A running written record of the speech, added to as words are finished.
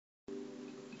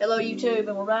Hello YouTube,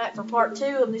 and we're back for part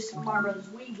 2 of this Super Mario Brothers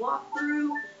Wii walkthrough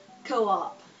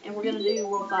co-op, and we're gonna do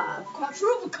World 5.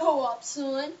 Quadruple co-op,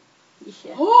 son.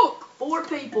 Yeah. Hook. 4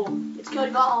 people. It's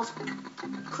Cody Balls,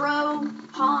 Crow,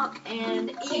 Honk,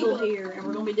 and Eagle here, and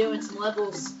we're gonna be doing some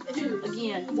levels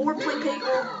again. 4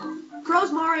 people.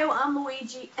 Crow's Mario, I'm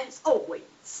Luigi, as always,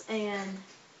 and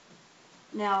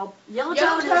now Yellow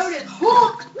Toad is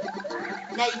Hook.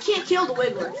 Now you can't kill the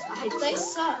Wigglers. I hate They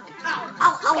this. suck.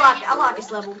 I like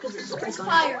this level because it's pretty fun.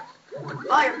 Fire.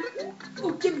 Fire.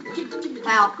 Oh, give me.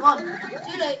 Ow, come on.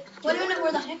 Too late. What do you know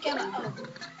where the heck am I? Oh.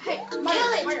 Hey, kill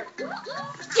it.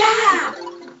 Yeah!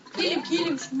 Get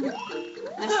him.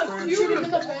 That's gross. Shoot him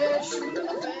in the face. Shoot him in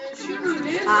the face. Shoot him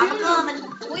in. I'm coming.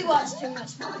 We watch too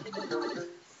much Mario.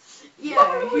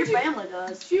 Yeah, your family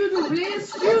does. Shoot him,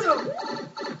 please. Shoot him.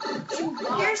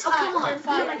 Here's, oh, come on.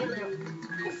 Fire.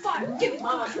 Fire. Give me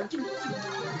Mama, fire. Give me.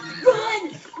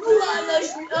 Run! Run,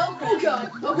 mushroom.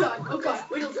 Oh god.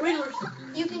 Wigglers.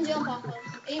 You can jump off of them.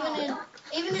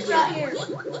 Even if right here.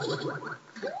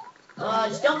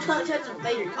 Just don't touch the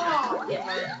fader. Oh, Get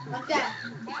hurt. like that.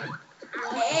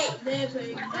 Hey!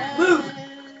 Move.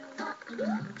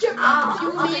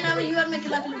 Oh, You gotta make it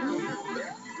like a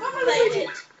made it.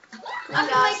 I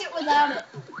can make it without it.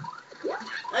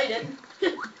 No, you didn't.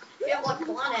 You have like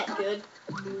one at good.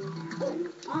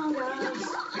 Oh, guys.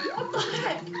 What the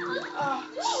heck?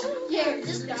 Here,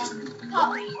 just die.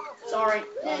 Pop. Sorry.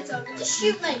 It's okay. Just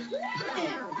shoot me.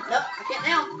 Nope, I can't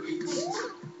now.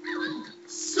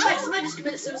 Somebody just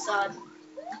committed suicide.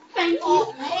 Thank you.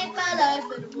 Oh, I hate my life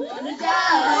and wanna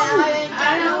die.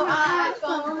 I know I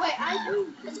found. Wait,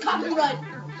 it's copyright.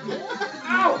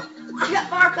 Ow! I got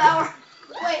fire power.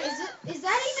 Wait, is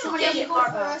that even Somebody else difficult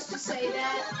get for us to say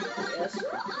that?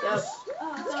 Yes.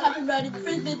 It's copyrighted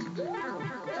infringement.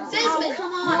 Oh,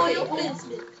 come on. Royal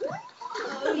infringement.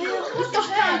 You just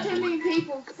found too many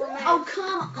people for me. Oh,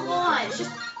 come on. It's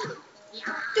just...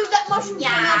 Dude, that mushroom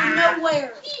came out of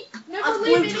nowhere. Never A leave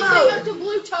blue anything toad. up to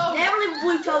Blue Toad. Never leave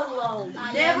Blue Toad alone.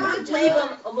 I Never know. leave him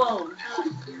alone.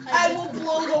 I will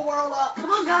blow the world up. Come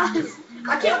on, guys.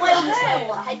 I can't wait on this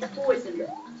level. I hate the poison.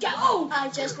 Go! I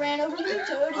just ran over Blue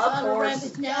Toad. It's Of on a course.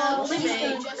 rampage now. Only She's me.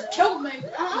 gonna just kill me.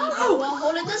 Oh. Well,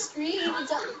 holding the screen.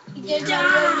 It's up.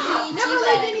 Yeah. Never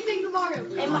leave anything to Mario.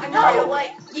 Hey, Mario,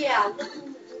 wait. Yeah.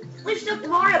 Leave stuff to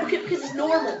Mario because he's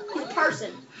normal. He's a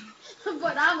person.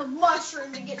 But I'm a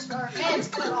mushroom that gets our heads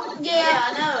cut off. Yeah,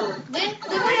 I know. Then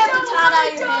we have to tie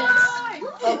dye your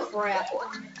heads. Oh, crap.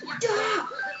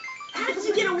 How did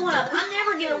you get a 1-up? I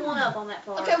never get a 1-up on that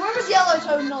part. Okay, where was Yellow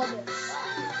Toad in all this?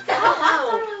 I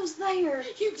don't know. I was there.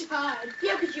 You died.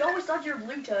 Yeah, because you always thought you were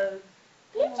Blue Toad.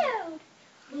 Blue Toad.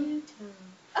 Blue Toad.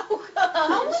 Oh, God.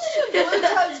 How was Blue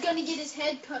Toad's gonna get his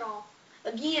head cut off?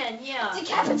 Again, yeah.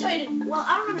 Decapitated. Well,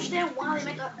 I don't understand why they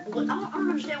make a blue. I don't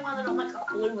understand why they don't make a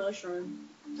blue mushroom.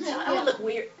 That would look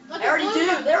weird. They already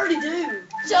do. They already do.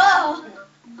 Duh.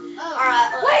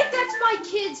 Alright. Wait, that's my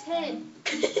kid's head.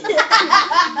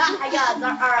 Hey guys,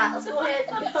 alright, let's go ahead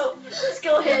and go. Let's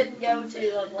go ahead and go to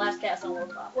the last cast on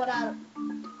World 5. What out?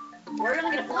 We're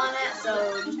gonna get a flying at,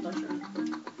 so just mushroom.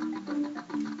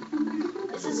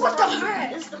 This is What the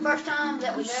heck? This is the first time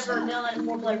that we've ever done a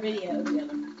 4-player video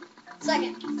together.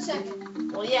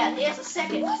 Second. Well, yeah, he has a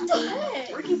second. What the heck?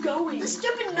 Where are you going? The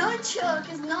stupid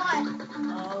nunchuck is not.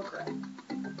 Oh, crap.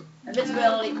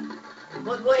 Invincibility.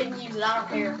 Go ahead and use it. I don't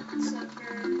care.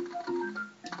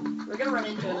 We're gonna run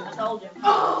into it. I told you.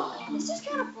 Oh, it's just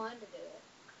kind of fun to do it.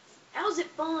 How's it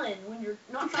fun when you're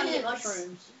not trying to get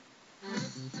mushrooms?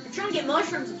 You're trying to get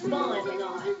mushrooms, it's fun, but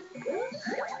not.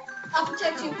 I'll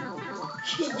protect you.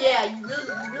 Yeah, you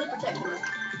really protect me.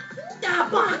 Ah,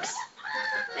 box!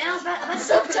 Man, I was about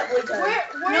to protect Blue Toad.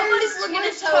 Nobody's looking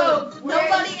at Toad.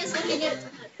 Nobody is looking at.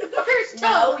 Where's Toad?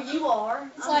 No, you are.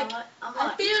 It's I'm like not. I'm I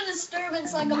not. feel a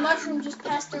disturbance, like a mushroom just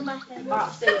passed through my head. Alright,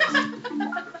 let's do this.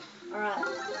 Alright.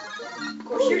 Of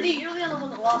course, you're the only one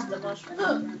that lost the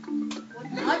mushroom.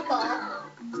 My fault.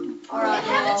 Alright,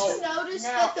 Haven't you noticed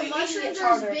that the you need to mushrooms get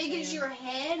are as Charizard big soon. as your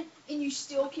head and you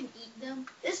still can eat them?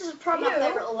 This is probably my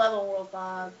favorite level in World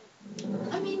 5.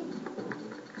 I mean,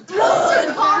 toads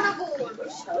are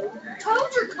carnivores.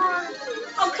 Toads are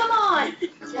carnivores. Oh, come on!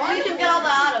 You can get all the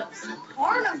items.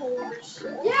 Carnivores?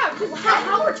 Yeah, because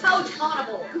how are toads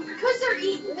carnivores? Because they're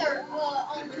eating their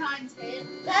own kind's head.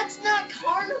 That's not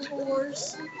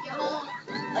carnivores.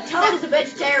 A toad is a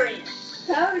vegetarian.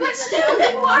 But still,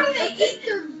 then why do they eat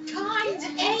their kind's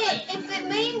head? If it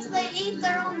means they eat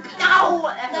their own kind,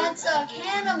 No! that's a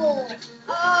cannibal.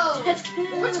 Oh, That's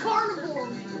cannibal. what's carnivore?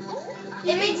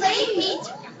 It means they eat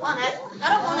meat. Come on, Ed. I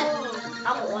don't want it. I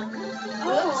want one.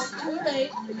 Oops, too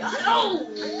late. No!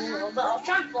 But I was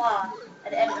trying to fly.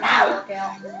 And it didn't work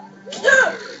out.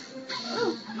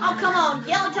 Oh, come on.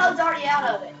 Yellow Toad's already out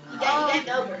of it. You gamed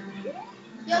over.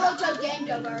 Yellow Toad gamed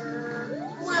over.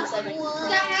 One second.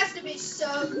 That has to be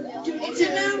so good. It's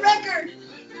a new record.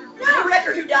 Not a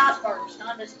record who dies first.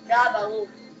 Not just die by a little.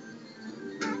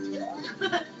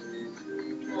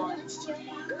 Come on.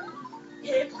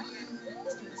 Get it.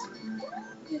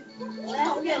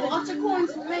 I'll get lots of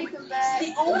coins and make them back.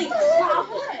 It's the only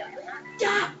problem.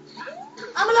 God.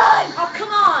 I'm alive! Oh, come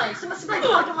on! Somebody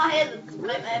blocked on my head and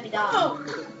made me die. Oh,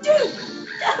 Dude!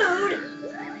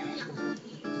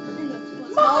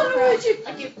 Luigi!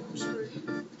 Thank you.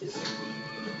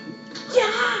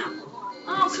 Yeah!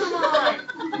 Oh, come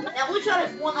on! Now, Blue Toad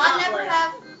has one life I never left.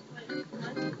 have.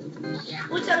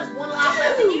 Blue Toad has one life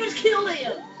left, and you just killed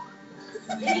him!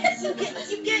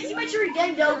 You made sure he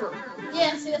gamed over.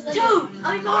 Yes, yes, I did. Toad!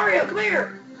 I mean, Mario, come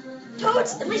here!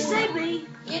 Toads, at least save me!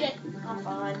 Get it. I'm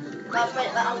fine. I was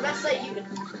about to say you can.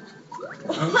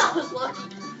 I was lucky.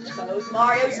 Toad,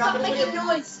 Mario, you're not Stop gonna making live.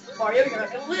 noise. Mario, you're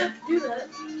not gonna live to do that.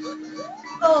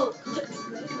 Oh,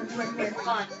 Here,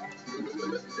 fine.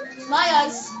 my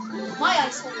ice. My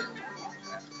ice hole.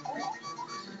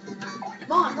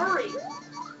 Come on, hurry.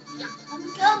 I'm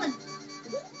coming.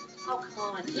 Oh,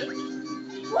 come on.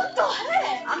 What the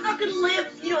heck? I'm not gonna live.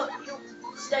 You don't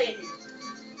stay in here.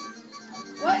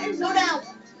 What is go down?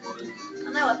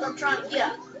 I know, that's what I'm trying to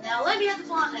get. Now, let me have the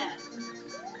flying hat.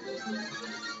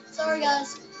 Sorry,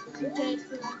 guys. You're dead.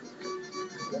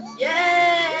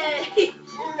 Yay!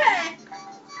 Okay.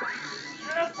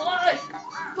 Fly!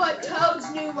 But Toads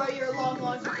knew where your long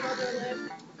lost brother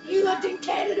lived. He lived in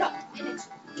Canada, and it's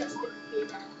just a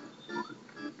bit.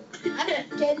 I'm in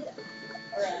Canada.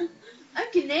 Alright.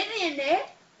 I'm Canadian, Dad.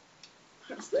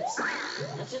 What's this?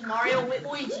 That's just Mario with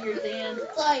Luigi here at the end.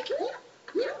 It's like,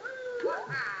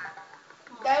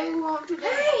 they want to.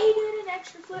 Hey, he did an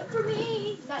extra flip for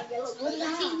me. Not yellow. What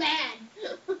is he mad?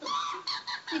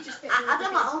 He just I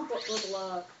done my own flip with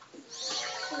love.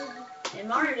 And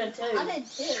Mario done too. I did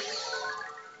too.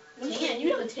 10? You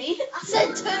have a 10? I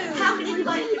said 2. How can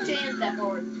anybody do 10 that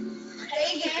hard?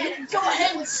 Hey, again, go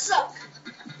ahead and suck.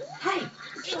 Hey,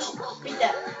 beat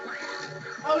that.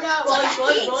 Oh no.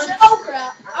 Run. Oh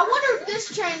crap. I wonder if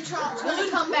this train trunk's gonna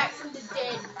come back from the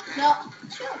dead. No.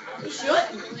 He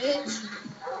shouldn't. Glitch.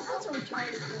 That's a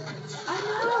retarded glitch. I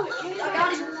know. I got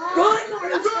him. Run,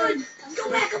 Mario, run. Go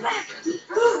back.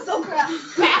 Oh crap.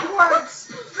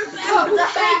 Backwards.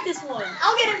 I hate this one.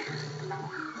 I'll get him.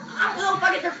 I don't know if I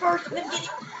get there first. I'm gonna get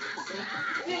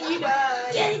him. You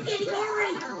die. Get him,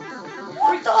 hurry.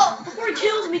 Before he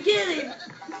kills me, get him.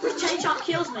 Before Chain Chomp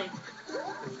kills me.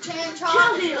 Chain Kill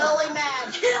Chomp is him. really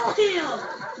mad. Kill him.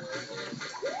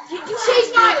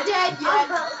 She's not dead I'm yet.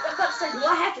 about to say, do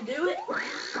I have to do it?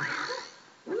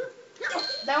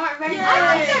 They weren't very. Yay. I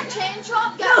think that Chain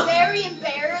Chomp got very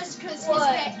embarrassed because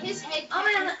his head. I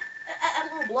mean, that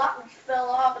little block fell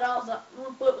off, and I was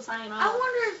one foot was hanging off. I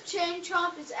wonder if Chain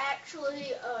Chomp is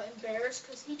actually embarrassed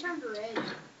because he turned red.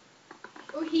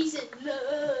 Or he's in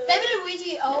love. Baby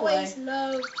Luigi always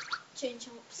loved Chain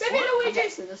Chomps. Baby Luigi,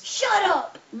 shut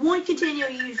up! One continual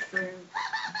use room.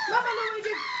 Baby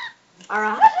Luigi.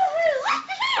 Alright.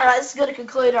 Alright, this is going to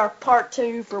conclude our part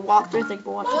 2 for walkthrough. Thank you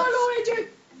for watching. Luigi.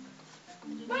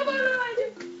 Luigi.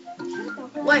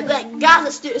 Wait,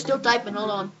 guys, it's still typing.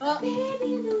 Hold on.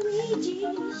 Baby Luigi,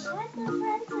 shut the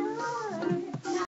front